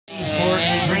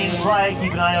flag.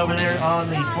 Keep an eye over there on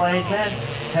the flag man.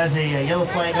 Has a yellow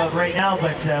flag out right now,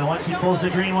 but once he pulls the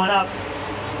green one up,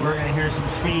 we're going to hear some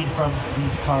speed from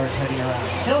these cars heading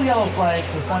around. Still yellow flag,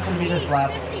 so it's not going to be this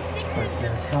lap, but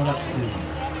it's coming up soon.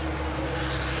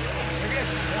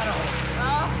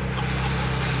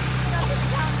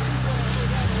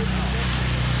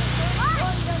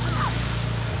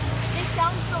 They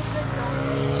sound so good though.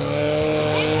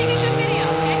 James, take a good video,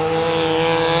 okay?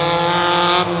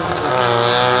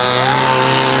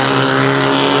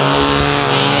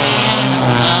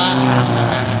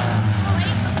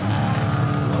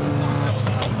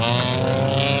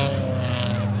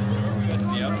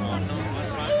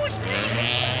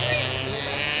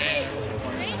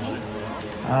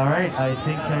 All right, I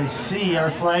think I see our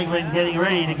flagman getting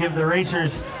ready to give the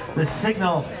racers the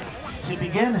signal to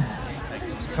begin.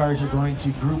 Cars are going to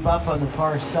group up on the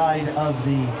far side of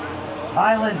the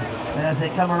island, and as they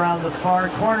come around the far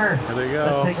corner,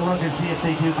 let's take a look and see if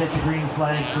they do get the green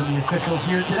flag from the officials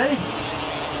here today,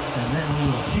 and then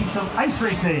we will see some ice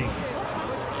racing.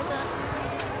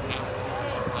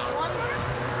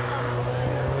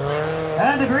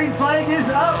 And the green flag is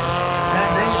up,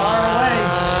 and they are away.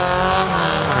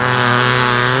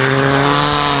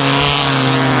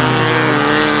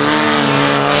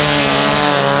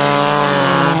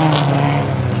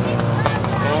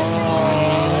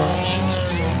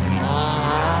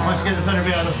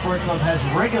 The Sport Club has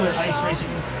regular ice racing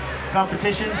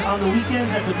competitions on the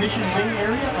weekends at the Mission Bay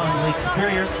area on Lake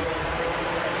Superior.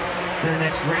 Their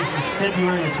next race is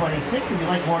February the 26th. If you'd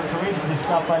like more information, just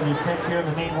stop by their tent here on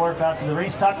the main wharf after the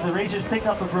race. Talk to the racers, pick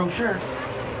up a brochure,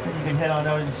 and you can head on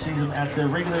out and see them at the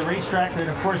regular racetrack. Then,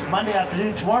 of course, Monday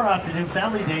afternoon, tomorrow afternoon,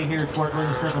 Family Day here at Fort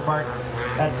Williams Circle Park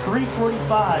at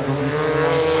 3:45. Will be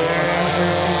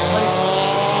taking place.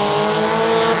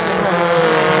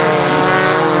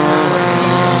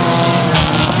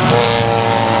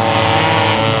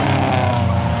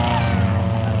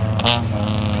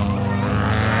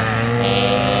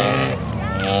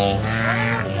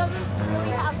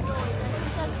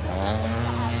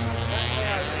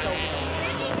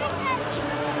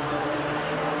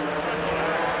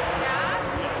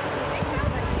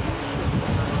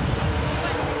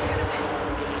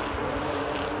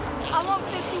 I want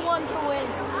 51 to win.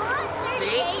 I want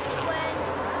 38 to win.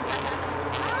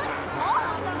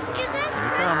 Because that's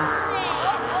Crystal's age.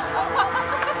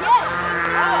 Yes.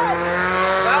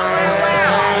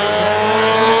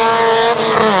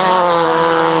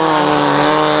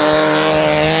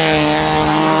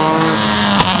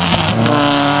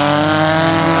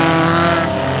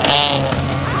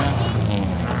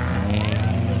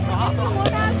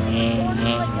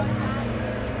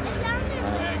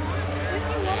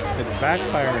 It's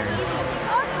backfiring.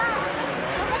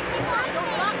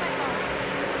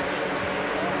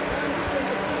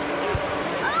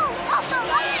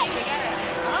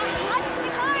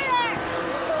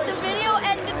 The video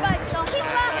ended by itself. Keep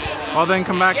watching. Well, then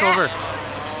come back over.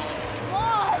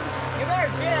 You better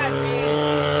do that, James.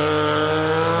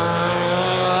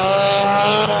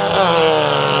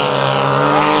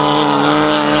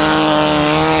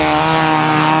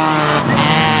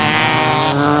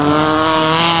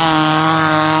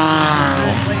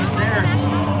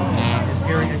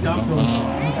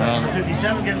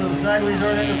 Getting a little sideways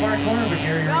over in the far corner, but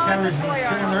Gary recovers and he's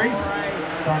still in the race.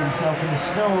 Found himself in the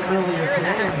snow earlier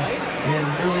today in an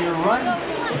earlier run.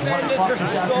 It's 1 o'clock this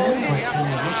afternoon, but it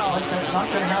looks like that's not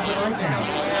going to happen right now.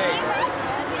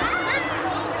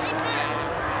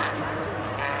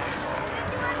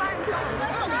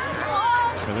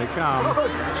 Here they come.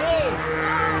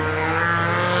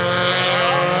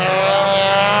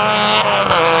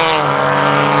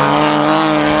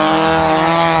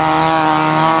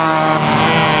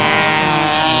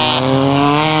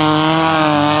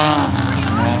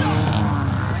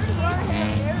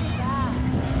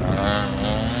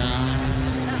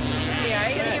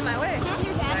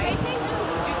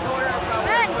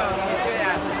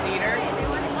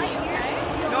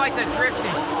 Like the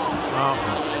drifting. Oh.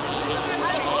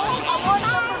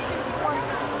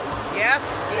 Yep,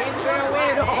 he's gonna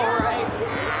win, all right.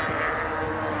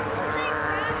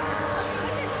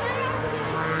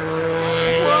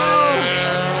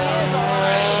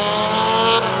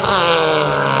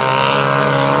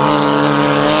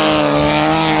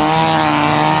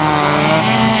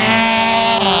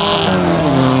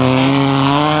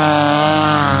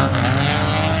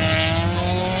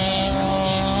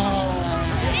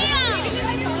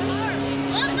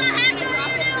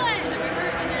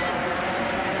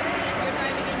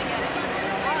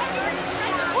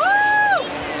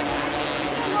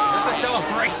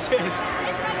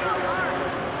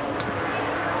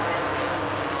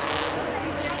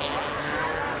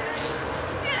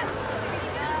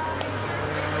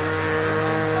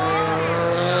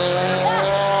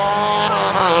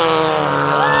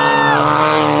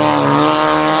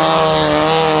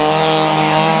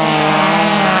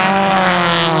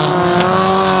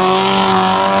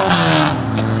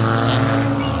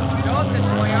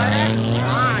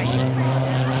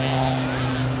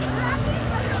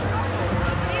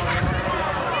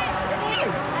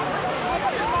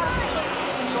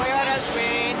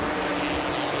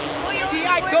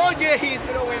 told you he's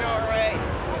gonna win alright.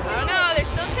 I don't know, there's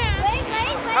still a chance.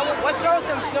 Let's throw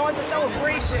some snow into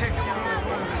celebration.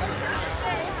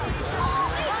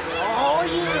 Oh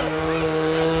yeah.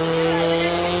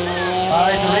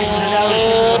 Alright, the races are now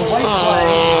receiving the white flag.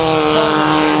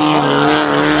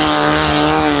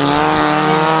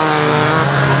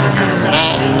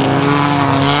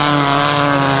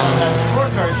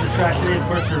 Cars to track today. Of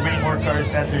course, there are many more cars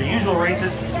at their usual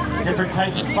races. Different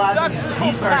types of classes.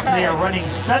 These cars today are running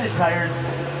studded tires,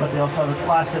 but they also have a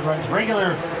class that runs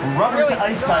regular rubber to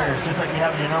ice tires, just like you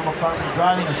have in your normal car when you're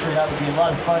driving. I'm sure that would be a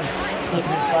lot of fun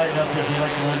slipping inside it up there if you'd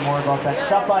like to learn more about that.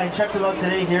 Stop by and check them out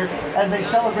today here as they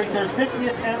celebrate their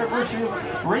 50th anniversary of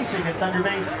racing at Thunder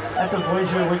Bay at the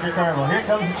Voyageur Winter Carnival. Here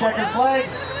comes the checkered flag.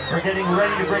 We're getting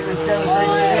ready to bring this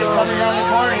demonstration today. Coming around the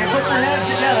corner here. Put your hands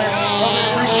together.